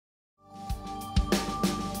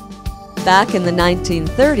Back in the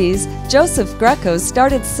 1930s, Joseph Greco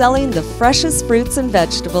started selling the freshest fruits and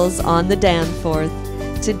vegetables on the Danforth.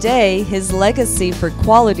 Today, his legacy for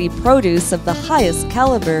quality produce of the highest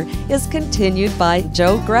caliber is continued by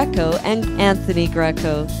Joe Greco and Anthony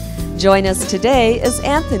Greco. Join us today as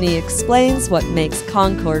Anthony explains what makes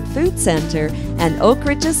Concord Food Center and Oak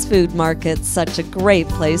Ridge's Food Market such a great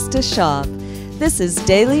place to shop. This is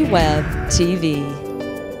Daily Web TV.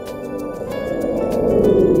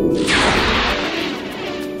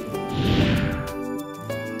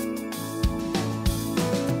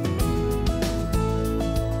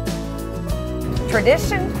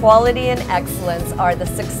 Tradition, quality, and excellence are the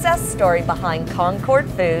success story behind Concord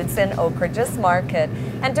Foods and Oak Ridge's Market.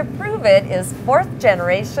 And to prove it is fourth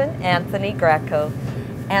generation Anthony Greco.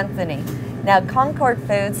 Anthony, now Concord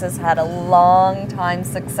Foods has had a long time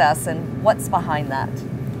success, and what's behind that?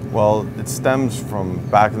 Well, it stems from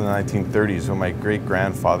back in the 1930s when my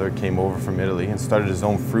great-grandfather came over from Italy and started his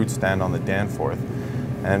own fruit stand on the Danforth.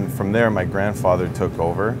 And from there, my grandfather took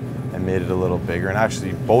over and made it a little bigger. And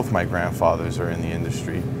actually, both my grandfathers are in the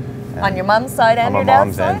industry. On your mom's side and your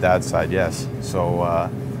dad's side? On my mom's and dad's side, yes. So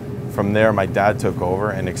from there, my dad took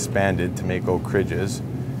over and expanded to make Oak Ridge's.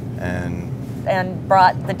 And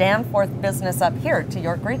brought the Danforth business up here to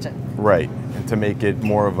York Region. Right, and to make it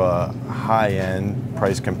more of a high-end,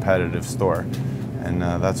 price-competitive store. And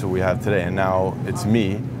that's what we have today. And now it's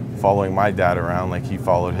me following my dad around like he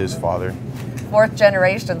followed his father. Fourth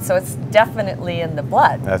generation, so it's definitely in the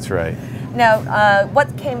blood. That's right. Now,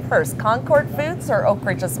 what came first, Concord Foods or Oak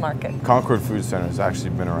Ridge's Market? Concord Food Center has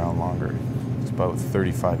actually been around longer. It's about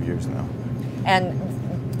 35 years now.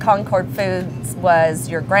 And Concord Foods was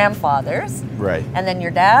your grandfather's? Right. And then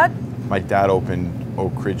your dad? My dad opened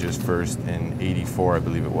Oak Ridge's first in '84, I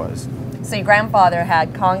believe it was. So your grandfather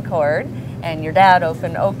had Concord, and your dad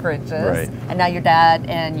opened Oak Ridge's, right. And now your dad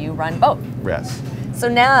and you run both? Yes. So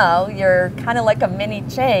now you're kind of like a mini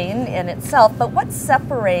chain in itself, but what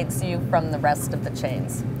separates you from the rest of the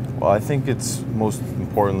chains? Well, I think it's most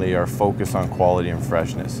importantly our focus on quality and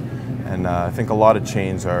freshness. And I think a lot of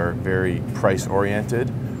chains are very price oriented,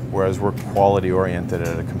 whereas we're quality oriented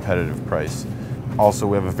at a competitive price. Also,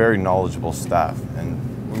 we have a very knowledgeable staff,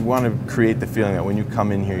 and we want to create the feeling that when you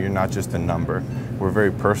come in here, you're not just a number. We're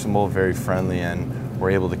very personable, very friendly, and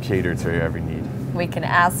we're able to cater to your every need. We can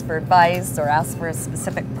ask for advice or ask for a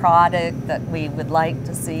specific product that we would like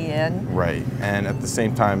to see in. Right, and at the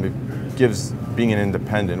same time, it gives, being an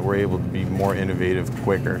independent, we're able to be more innovative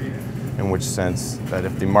quicker, in which sense that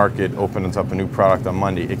if the market opens up a new product on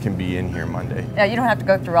Monday, it can be in here Monday. Yeah, you don't have to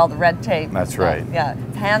go through all the red tape. That's right. Yeah,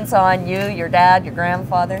 it's hands-on, you, your dad, your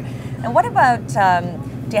grandfather. And what about,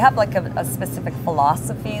 do you have like a specific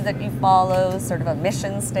philosophy that you follow, sort of a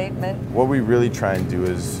mission statement? What we really try and do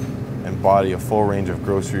is embody a full range of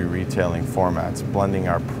grocery retailing formats, blending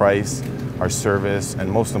our price, our service,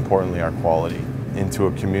 and most importantly, our quality into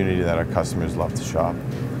a community that our customers love to shop.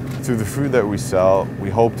 Through the food that we sell, we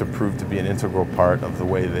hope to prove to be an integral part of the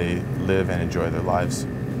way they live and enjoy their lives.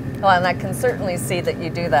 Well, and I can certainly see that you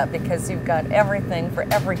do that because you've got everything for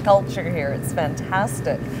every culture here. It's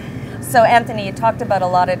fantastic. So Anthony, you talked about a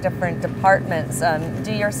lot of different departments.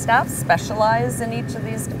 Do your staff specialize in each of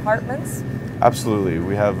these departments? Absolutely.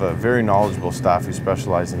 We have a very knowledgeable staff who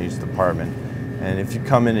specialize in each department. And if you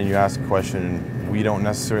come in and you ask a question and we don't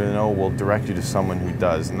necessarily know, we'll direct you to someone who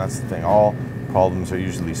does. And that's the thing, all problems are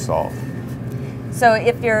usually solved. So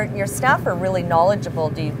if your staff are really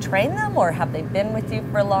knowledgeable, do you train them or have they been with you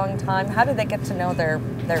for a long time? How do they get to know their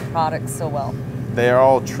products so well? They are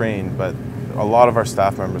all trained, but a lot of our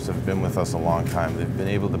staff members have been with us a long time. They've been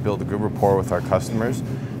able to build a good rapport with our customers,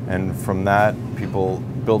 and from that, people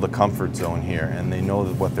build a comfort zone here, and they know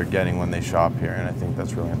what they're getting when they shop here, and I think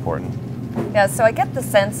that's really important. Yeah, so I get the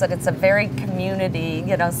sense that it's a very community,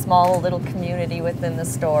 small little community within the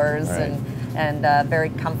stores, right. and a very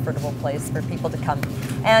comfortable place for people to come.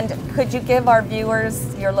 And could you give our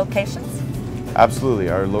viewers your locations? Absolutely.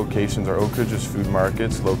 Our locations are Oak Ridge's Food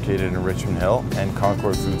Markets, located in Richmond Hill, and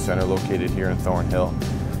Concord Food Center, located here in Thornhill.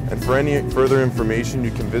 And for any further information,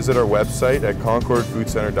 you can visit our website at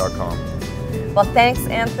concordfoodcenter.com. Well, thanks,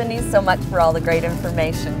 Anthony, so much for all the great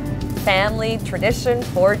information. Family, tradition,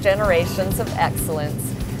 4 generations of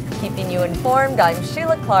excellence. Keeping you informed, I'm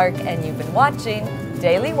Sheila Clark, and you've been watching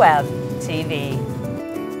Daily Web TV.